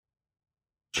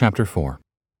Chapter 4.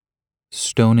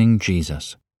 Stoning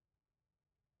Jesus.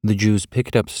 The Jews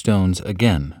picked up stones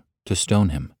again to stone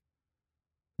him.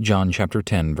 John chapter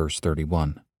 10, verse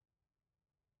 31.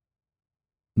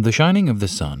 The shining of the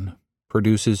sun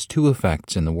produces two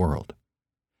effects in the world,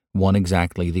 one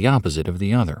exactly the opposite of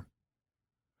the other.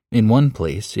 In one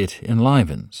place it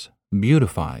enlivens,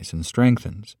 beautifies, and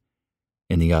strengthens.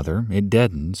 In the other it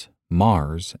deadens,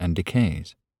 mars, and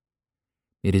decays.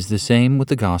 It is the same with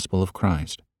the gospel of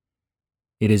Christ.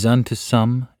 It is unto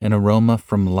some an aroma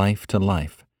from life to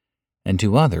life, and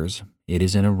to others it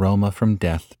is an aroma from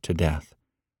death to death.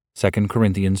 2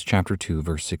 Corinthians chapter 2,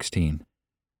 verse 16.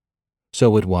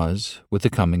 So it was with the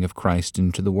coming of Christ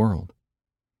into the world.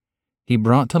 He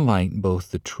brought to light both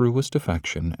the truest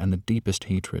affection and the deepest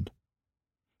hatred.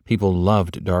 People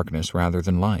loved darkness rather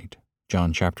than light.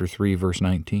 John chapter 3, verse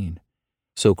 19.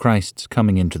 So Christ's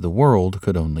coming into the world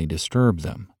could only disturb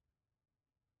them.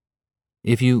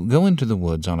 If you go into the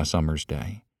woods on a summer's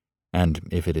day, and,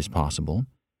 if it is possible,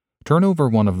 turn over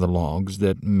one of the logs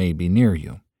that may be near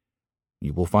you,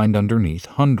 you will find underneath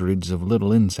hundreds of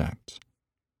little insects.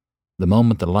 The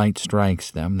moment the light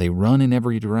strikes them, they run in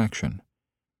every direction.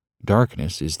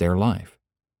 Darkness is their life.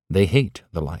 They hate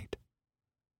the light.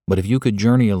 But if you could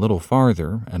journey a little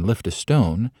farther and lift a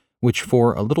stone, which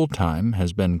for a little time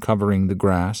has been covering the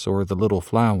grass or the little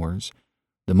flowers,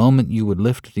 the moment you would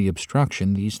lift the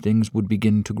obstruction, these things would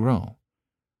begin to grow.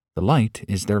 The light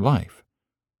is their life.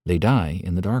 They die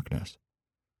in the darkness.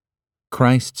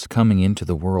 Christ's coming into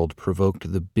the world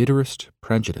provoked the bitterest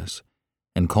prejudice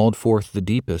and called forth the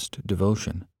deepest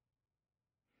devotion.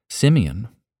 Simeon,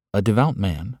 a devout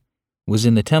man, was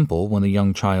in the temple when the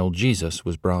young child Jesus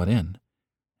was brought in,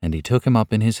 and he took him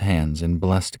up in his hands and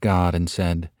blessed God and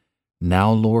said,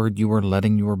 "Now, Lord, you are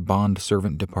letting your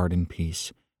bondservant depart in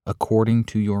peace, according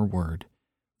to your word,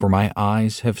 for my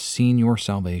eyes have seen your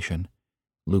salvation."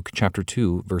 Luke chapter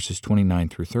 2, verses 29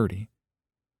 through 30.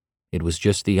 It was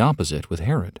just the opposite with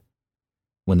Herod.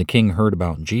 When the king heard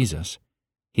about Jesus,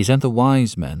 he sent the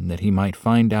wise men that he might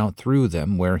find out through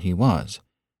them where he was,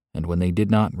 and when they did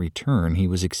not return, he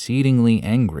was exceedingly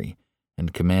angry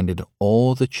and commanded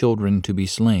all the children to be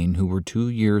slain who were 2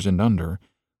 years and under,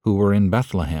 who were in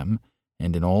Bethlehem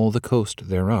and in all the coast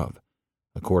thereof,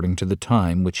 according to the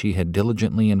time which he had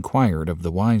diligently inquired of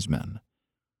the wise men.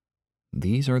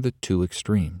 These are the two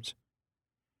extremes.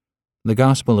 The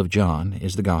Gospel of John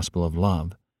is the gospel of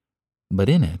love, but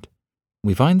in it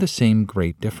we find the same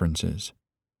great differences.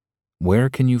 Where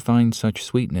can you find such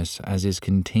sweetness as is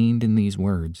contained in these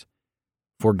words?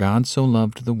 For God so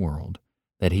loved the world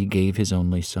that he gave his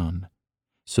only Son,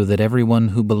 so that everyone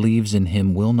who believes in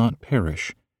him will not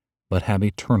perish, but have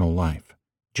eternal life.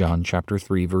 John chapter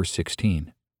 3, verse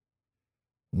 16.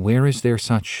 Where is there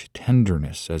such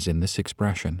tenderness as in this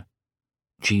expression?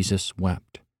 Jesus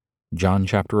wept. John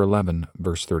chapter 11,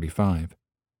 verse 35.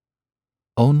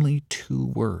 Only 2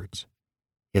 words,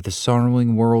 yet the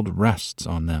sorrowing world rests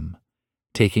on them,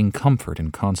 taking comfort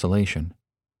and consolation.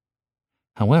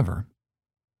 However,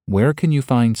 where can you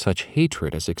find such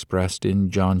hatred as expressed in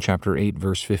John chapter 8,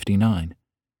 verse 59?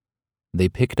 They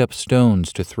picked up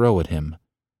stones to throw at him,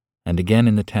 and again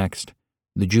in the text,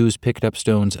 the Jews picked up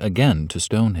stones again to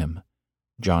stone him.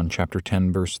 John chapter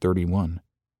 10, verse 31.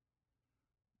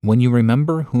 When you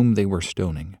remember whom they were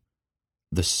stoning,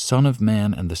 the Son of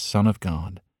Man and the Son of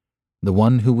God, the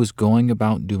one who was going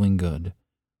about doing good,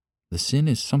 the sin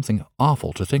is something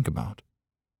awful to think about.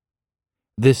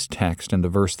 This text and the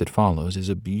verse that follows is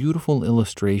a beautiful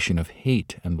illustration of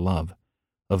hate and love,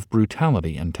 of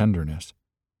brutality and tenderness.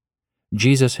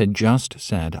 Jesus had just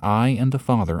said, "I and the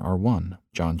Father are one,"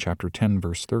 John chapter 10,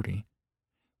 verse 30,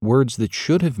 words that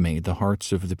should have made the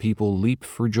hearts of the people leap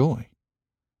for joy.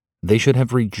 They should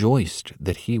have rejoiced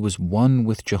that he was one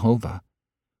with Jehovah,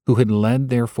 who had led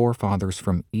their forefathers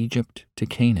from Egypt to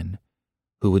Canaan,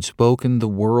 who had spoken the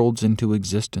worlds into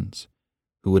existence,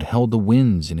 who had held the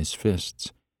winds in his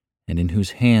fists, and in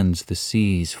whose hands the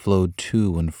seas flowed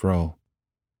to and fro.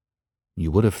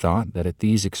 You would have thought that at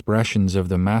these expressions of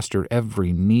the Master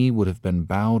every knee would have been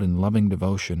bowed in loving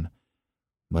devotion,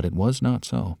 but it was not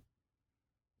so.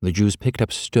 The Jews picked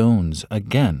up stones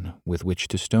again with which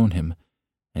to stone him,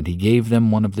 and he gave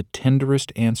them one of the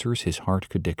tenderest answers his heart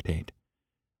could dictate.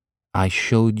 "I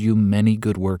showed you many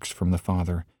good works from the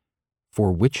Father.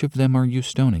 For which of them are you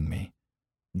stoning me?"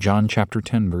 John chapter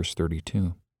 10, verse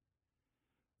 32.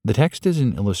 The text is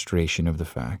an illustration of the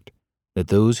fact that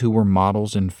those who were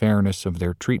models in fairness of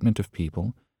their treatment of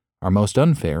people are most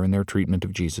unfair in their treatment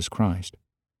of Jesus Christ.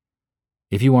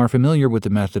 If you are familiar with the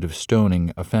method of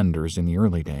stoning offenders in the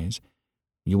early days,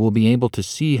 you will be able to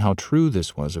see how true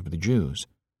this was of the Jews.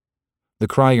 The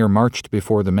crier marched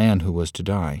before the man who was to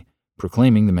die,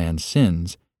 proclaiming the man's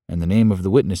sins and the name of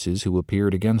the witnesses who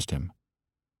appeared against him.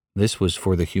 This was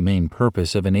for the humane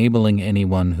purpose of enabling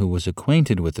anyone who was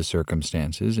acquainted with the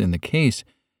circumstances in the case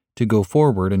to go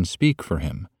forward and speak for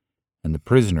him, and the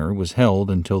prisoner was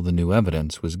held until the new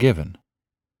evidence was given.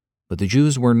 But the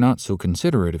Jews were not so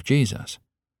considerate of Jesus.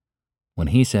 When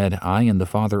he said, "I and the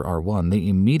Father are one," they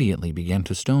immediately began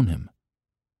to stone him.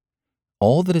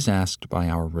 All that is asked by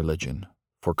our religion,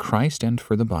 for Christ and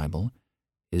for the Bible,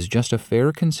 is just a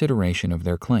fair consideration of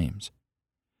their claims.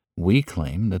 We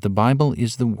claim that the Bible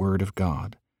is the Word of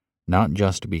God, not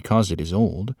just because it is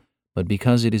old, but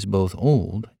because it is both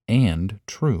old and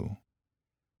true.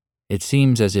 It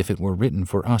seems as if it were written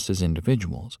for us as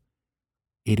individuals.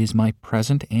 It is my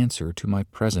present answer to my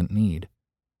present need.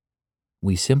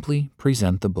 We simply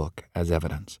present the book as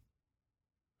evidence.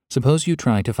 Suppose you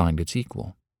try to find its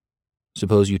equal.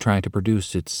 Suppose you try to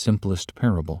produce its simplest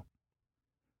parable.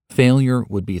 Failure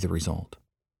would be the result.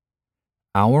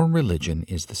 Our religion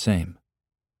is the same.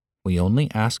 We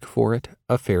only ask for it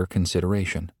a fair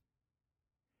consideration.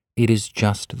 It is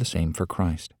just the same for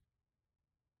Christ.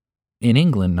 In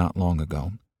England not long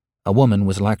ago, a woman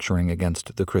was lecturing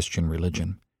against the Christian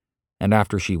religion, and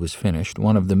after she was finished,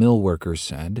 one of the mill workers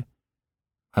said,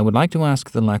 "I would like to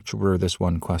ask the lecturer this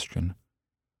one question.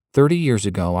 30 years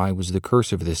ago I was the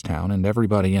curse of this town and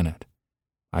everybody in it.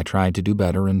 I tried to do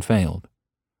better and failed.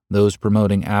 Those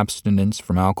promoting abstinence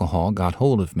from alcohol got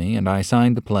hold of me, and I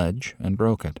signed the pledge and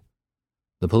broke it.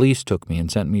 The police took me and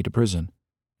sent me to prison,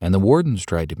 and the wardens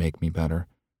tried to make me better,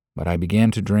 but I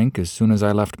began to drink as soon as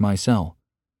I left my cell.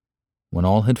 When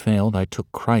all had failed, I took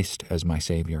Christ as my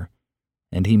Savior,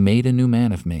 and He made a new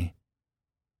man of me.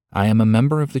 I am a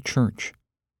member of the church,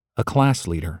 a class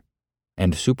leader,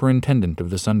 and superintendent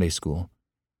of the Sunday school.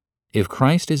 If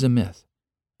Christ is a myth,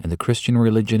 and the Christian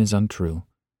religion is untrue,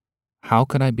 how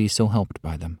could I be so helped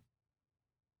by them?"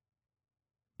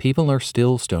 People are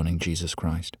still stoning Jesus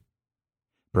Christ.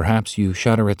 Perhaps you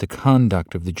shudder at the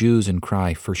conduct of the Jews and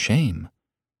cry, "For shame."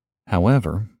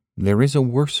 However, there is a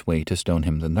worse way to stone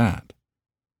him than that.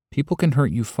 People can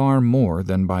hurt you far more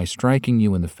than by striking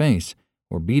you in the face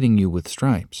or beating you with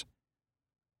stripes.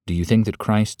 Do you think that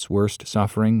Christ's worst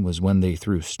suffering was when they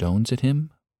threw stones at him,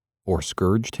 or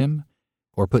scourged him,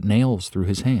 or put nails through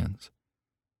his hands?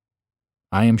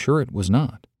 I am sure it was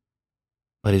not.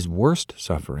 But his worst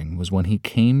suffering was when he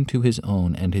came to his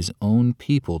own and his own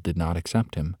people did not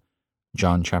accept him.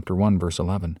 John chapter 1, verse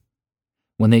 11.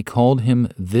 When they called him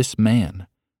this man,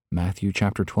 Matthew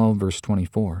chapter 12, verse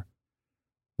 24.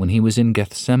 When he was in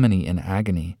Gethsemane in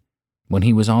agony, when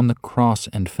he was on the cross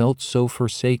and felt so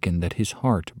forsaken that his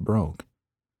heart broke.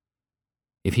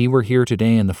 If he were here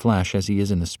today in the flesh as he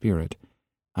is in the spirit,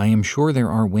 I am sure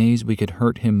there are ways we could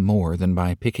hurt him more than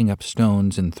by picking up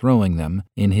stones and throwing them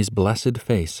in his blessed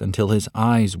face until his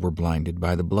eyes were blinded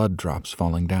by the blood drops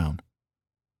falling down.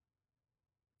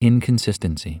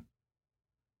 Inconsistency.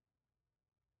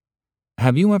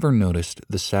 Have you ever noticed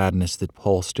the sadness that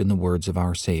pulsed in the words of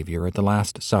our Savior at the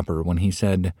Last Supper when he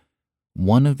said,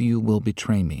 "One of you will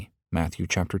betray me," Matthew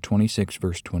chapter 26,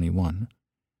 verse 21,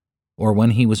 or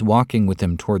when he was walking with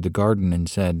them toward the garden and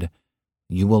said,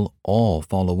 "You will all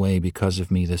fall away because of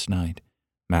me this night,"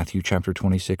 Matthew chapter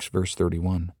 26, verse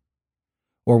 31,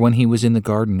 or when he was in the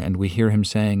garden and we hear him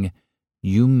saying,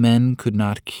 "You men could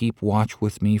not keep watch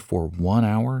with me for 1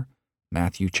 hour,"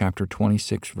 Matthew chapter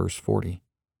 26, verse 40.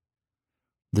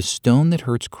 The stone that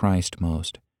hurts Christ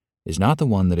most is not the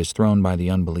one that is thrown by the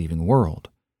unbelieving world,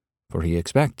 for he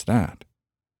expects that.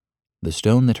 The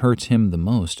stone that hurts him the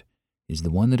most is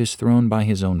the one that is thrown by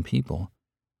his own people.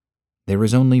 There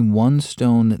is only one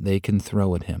stone that they can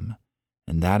throw at him,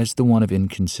 and that is the one of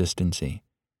inconsistency,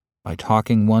 by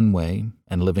talking one way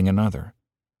and living another,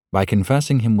 by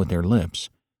confessing him with their lips,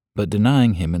 but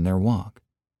denying him in their walk.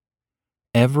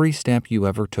 Every step you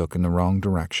ever took in the wrong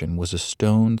direction was a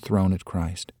stone thrown at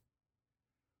Christ.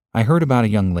 I heard about a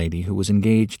young lady who was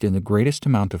engaged in the greatest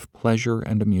amount of pleasure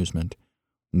and amusement,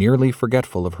 nearly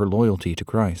forgetful of her loyalty to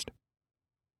Christ.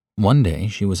 One day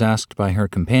she was asked by her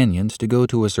companions to go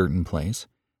to a certain place,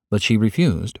 but she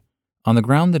refused, on the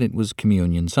ground that it was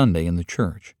Communion Sunday in the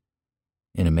church.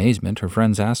 In amazement, her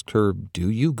friends asked her, "Do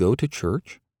you go to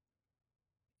church?"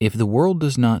 If the world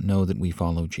does not know that we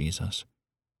follow Jesus,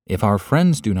 if our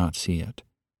friends do not see it,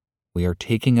 we are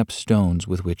taking up stones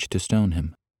with which to stone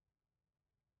him.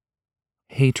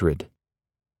 Hatred.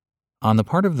 On the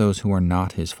part of those who are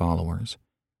not his followers,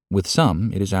 with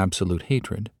some it is absolute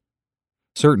hatred.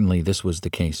 Certainly this was the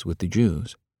case with the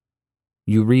Jews.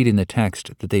 You read in the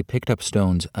text that they picked up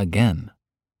stones again.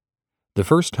 The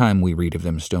first time we read of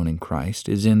them stoning Christ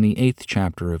is in the 8th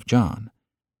chapter of John,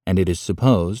 and it is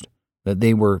supposed that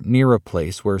they were near a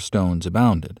place where stones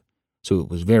abounded, so it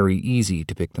was very easy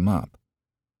to pick them up.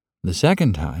 The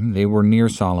second time they were near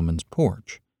Solomon's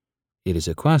porch. It is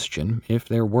a question if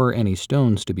there were any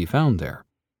stones to be found there,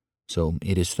 so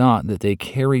it is thought that they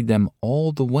carried them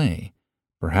all the way,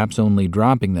 perhaps only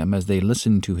dropping them as they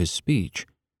listened to his speech,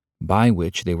 by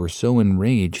which they were so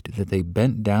enraged that they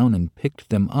bent down and picked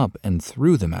them up and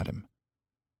threw them at him.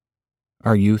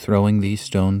 Are you throwing these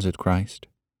stones at Christ?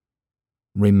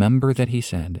 Remember that he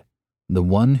said, "The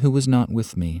one who is not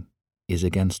with me is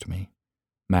against me."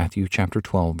 Matthew chapter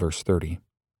 12, verse 30.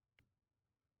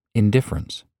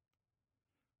 Indifference.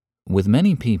 With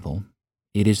many people,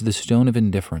 it is the stone of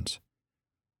indifference.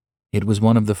 It was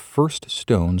one of the first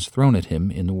stones thrown at him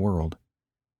in the world.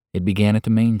 It began at the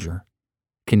manger,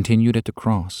 continued at the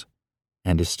cross,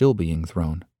 and is still being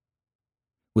thrown.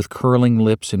 With curling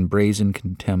lips and brazen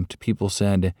contempt, people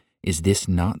said, "Is this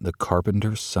not the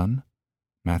carpenter's son?"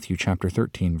 Matthew chapter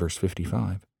 13, verse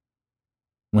 55.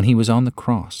 When he was on the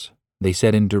cross, they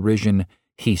said in derision,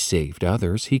 "He saved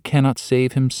others, he cannot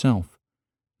save himself."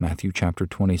 Matthew chapter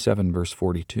 27, verse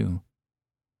 42.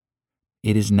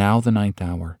 It is now the 9th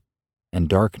hour, and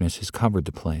darkness has covered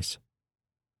the place.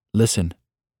 Listen,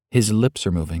 his lips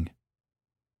are moving.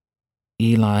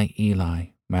 Eli, Eli,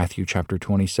 Matthew chapter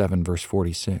 27, verse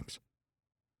 46.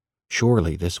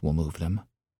 Surely this will move them.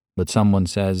 But someone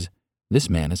says, "This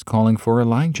man is calling for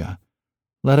Elijah.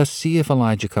 Let us see if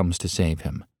Elijah comes to save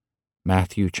him."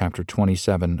 Matthew chapter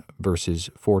 27,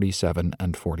 verses 47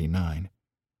 and 49.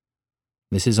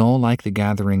 This is all like the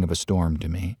gathering of a storm to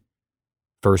me.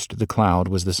 First, the cloud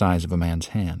was the size of a man's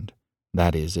hand,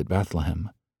 that is, at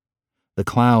Bethlehem. The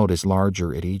cloud is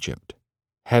larger at Egypt,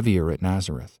 heavier at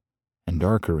Nazareth, and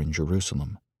darker in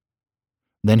Jerusalem.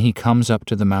 Then he comes up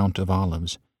to the Mount of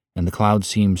Olives, and the cloud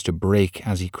seems to break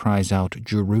as he cries out,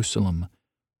 "Jerusalem,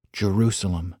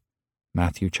 Jerusalem."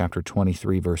 Matthew chapter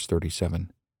 23, verse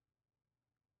 37.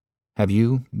 Have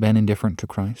you been indifferent to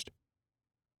Christ?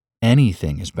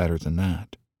 Anything is better than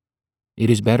that. It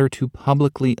is better to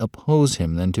publicly oppose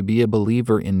him than to be a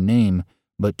believer in name,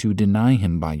 but to deny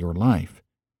him by your life.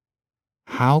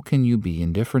 How can you be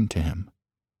indifferent to him?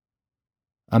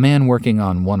 A man working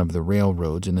on one of the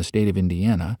railroads in the state of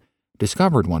Indiana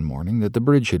discovered one morning that the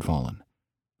bridge had fallen,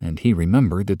 and he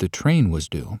remembered that the train was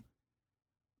due.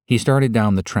 He started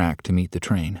down the track to meet the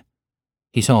train.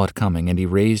 He saw it coming, and he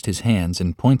raised his hands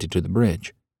and pointed to the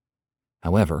bridge.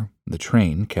 However, the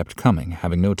train kept coming,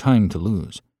 having no time to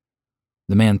lose.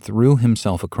 The man threw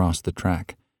himself across the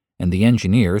track, and the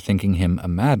engineer, thinking him a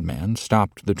madman,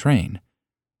 stopped the train.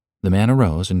 The man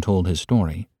arose and told his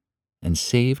story, and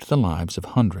saved the lives of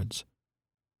hundreds.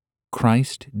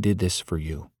 Christ did this for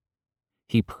you.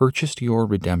 He purchased your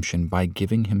redemption by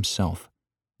giving himself,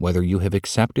 whether you have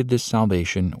accepted this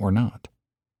salvation or not.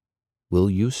 Will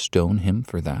you stone him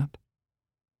for that?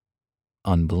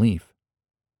 Unbelief.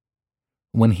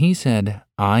 When he said,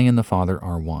 "I and the Father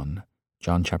are one,"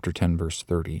 John chapter 10, verse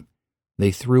 30,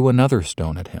 they threw another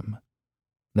stone at him.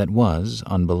 That was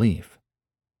unbelief.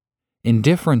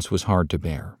 Indifference was hard to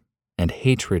bear, and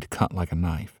hatred cut like a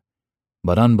knife.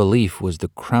 But unbelief was the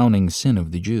crowning sin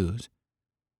of the Jews.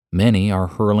 Many are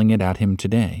hurling it at him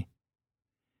today.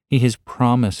 He has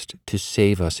promised to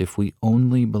save us if we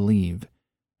only believe,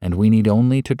 and we need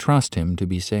only to trust him to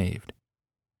be saved.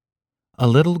 A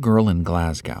little girl in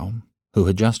Glasgow, who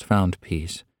had just found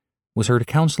peace, was heard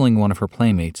counseling one of her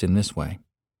playmates in this way.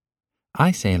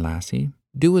 "I say, lassie,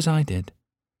 do as I did.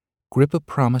 Grip a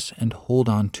promise and hold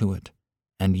on to it,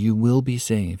 and you will be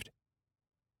saved."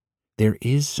 There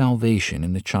is salvation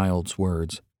in the child's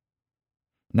words.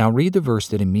 Now read the verse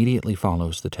that immediately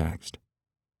follows the text.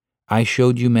 "I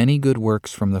showed you many good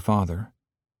works from the Father.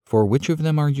 For which of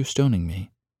them are you stoning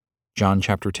me?" John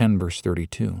chapter 10, verse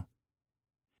 32.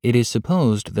 It is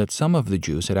supposed that some of the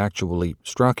Jews had actually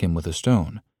struck him with a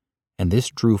stone, and this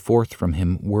drew forth from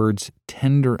him words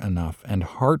tender enough and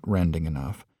heart-rending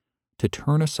enough to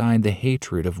turn aside the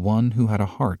hatred of one who had a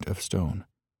heart of stone.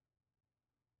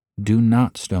 Do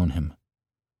not stone him.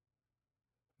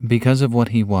 Because of what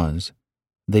he was,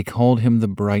 they called him the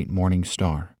bright morning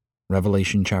star,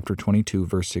 Revelation chapter 22,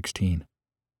 verse 16.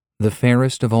 The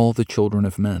fairest of all the children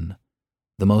of men,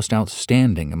 the most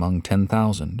outstanding among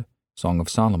 10,000, Song of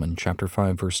Solomon chapter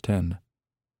 5, verse 10.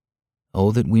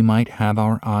 Oh, that we might have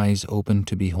our eyes open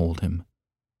to behold him.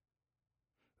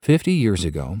 50 years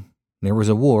ago, there was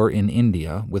a war in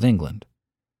India with England.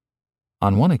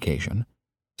 On one occasion,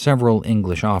 several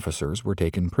English officers were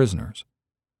taken prisoners.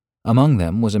 Among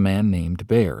them was a man named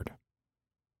Baird.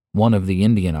 One of the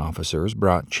Indian officers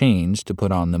brought chains to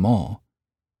put on them all.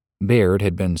 Baird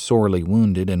had been sorely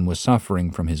wounded and was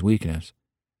suffering from his weakness.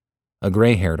 A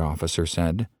gray-haired officer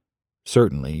said,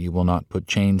 "Certainly you will not put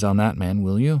chains on that man,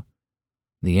 will you?"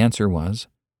 The answer was,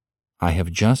 "I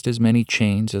have just as many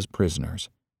chains as prisoners,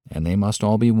 and they must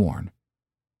all be worn."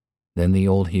 Then the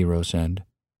old hero said,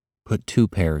 "Put 2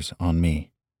 pairs on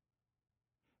me."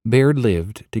 Baird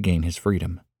lived to gain his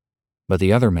freedom, but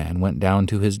the other man went down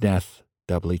to his death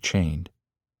doubly chained.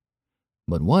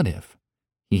 But what if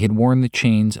he had worn the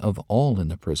chains of all in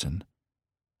the prison?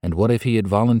 And what if he had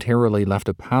voluntarily left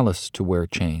a palace to wear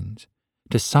chains,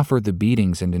 to suffer the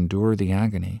beatings and endure the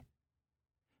agony?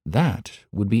 That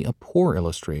would be a poor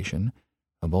illustration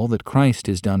of all that Christ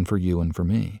has done for you and for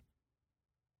me.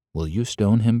 Will you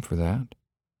stone him for that?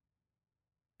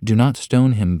 Do not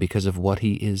stone him because of what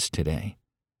he is today.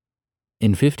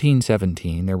 In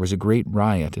 1517, there was a great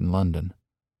riot in London.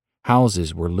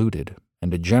 Houses were looted,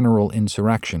 and a general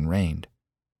insurrection reigned.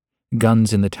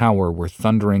 Guns in the Tower were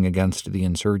thundering against the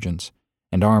insurgents,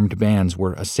 and armed bands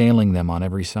were assailing them on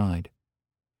every side.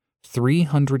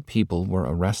 300 people were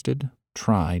arrested,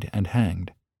 tried, and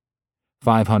hanged.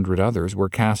 500 others were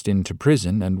cast into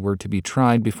prison and were to be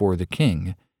tried before the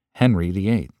king, Henry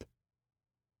VIII.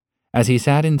 As he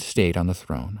sat in state on the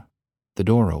throne, the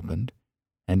door opened,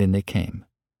 and in they came,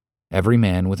 every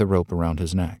man with a rope around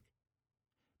his neck.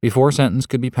 Before sentence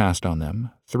could be passed on them,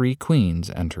 3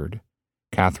 queens entered: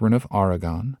 Catherine of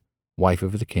Aragon, wife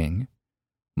of the king,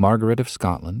 Margaret of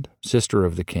Scotland, sister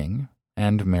of the king,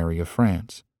 and Mary of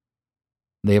France.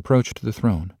 They approached the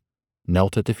throne,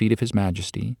 knelt at the feet of his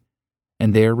majesty,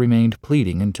 and there remained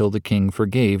pleading until the king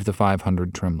forgave the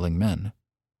 500 trembling men.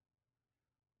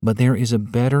 But there is a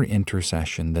better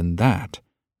intercession than that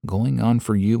going on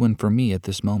for you and for me at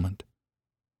this moment.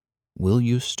 Will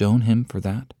you stone him for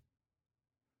that?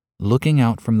 Looking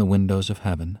out from the windows of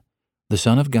heaven, the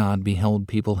Son of God beheld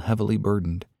people heavily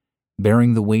burdened,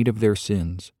 bearing the weight of their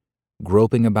sins,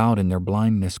 groping about in their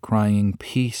blindness, crying,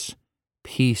 "Peace,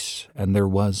 peace," and there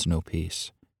was no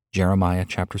peace. Jeremiah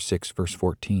chapter 6, verse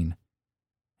 14.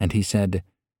 And he said,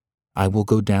 "I will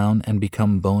go down and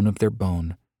become bone of their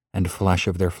bone, and flesh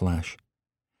of their flesh.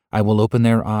 I will open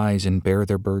their eyes and bear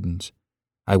their burdens.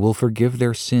 I will forgive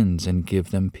their sins and give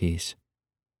them peace."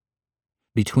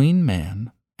 Between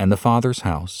man and the Father's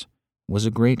house was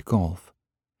a great gulf,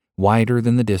 wider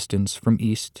than the distance from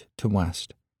east to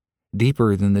west,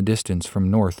 deeper than the distance from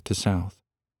north to south.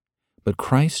 But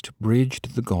Christ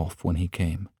bridged the gulf when he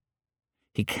came.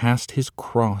 He cast his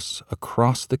cross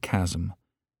across the chasm,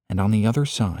 and on the other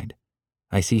side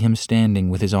I see him standing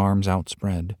with his arms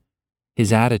outspread,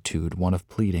 his attitude one of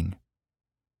pleading.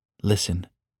 Listen,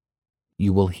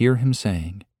 you will hear him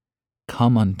saying,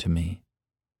 "Come unto me,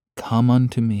 come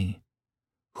unto me.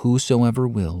 Whosoever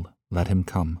will, let him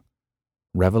come."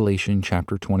 Revelation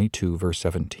chapter 22, verse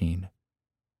 17.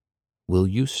 Will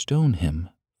you stone him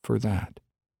for that?